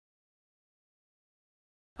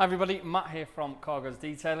Hi everybody, Matt here from Car Gods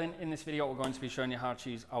Detailing. In this video we're going to be showing you how to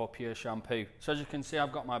use our Pure Shampoo. So as you can see,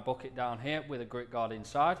 I've got my bucket down here with a grit guard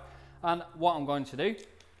inside, and what I'm going to do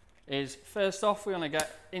is first off we're going to get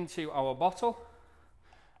into our bottle,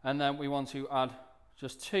 and then we want to add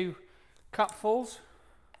just 2 capfuls.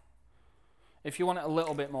 If you want it a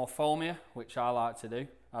little bit more foamier, which I like to do,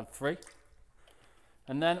 add 3.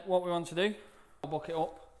 And then what we want to do, I'll bucket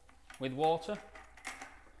up with water.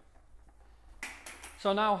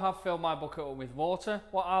 So now I have filled my bucket up with water.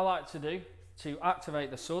 What I like to do to activate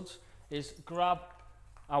the suds is grab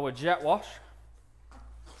our jet wash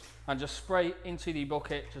and just spray into the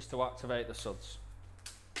bucket just to activate the suds.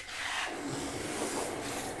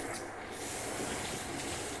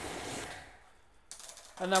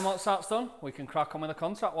 And then once that's done, we can crack on with a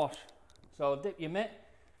contact wash. So dip your mitt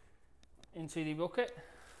into the bucket,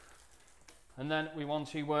 and then we want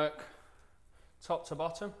to work top to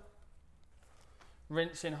bottom,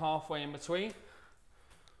 rinsing halfway in between.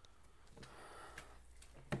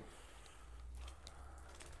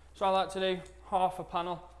 So I like to do half a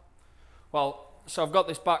panel. Well, so I've got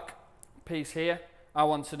this back piece here. I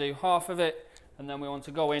want to do half of it, and then we want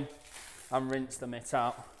to go in and rinse the mitt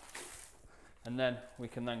out. And then we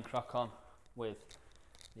can then crack on with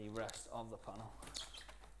the rest of the panel.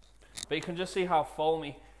 But you can just see how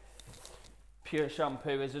foamy Pure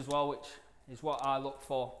Shampoo is as well, which is what I look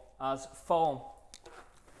for, as foam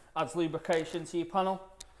adds lubrication to your panel,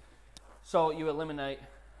 so you eliminate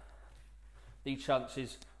the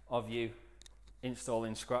chances of you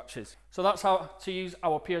installing scratches. So that's how to use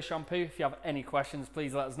our Pure Shampoo. If you have any questions,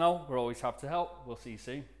 please let us know. We're always happy to help. We'll see you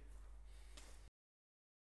soon.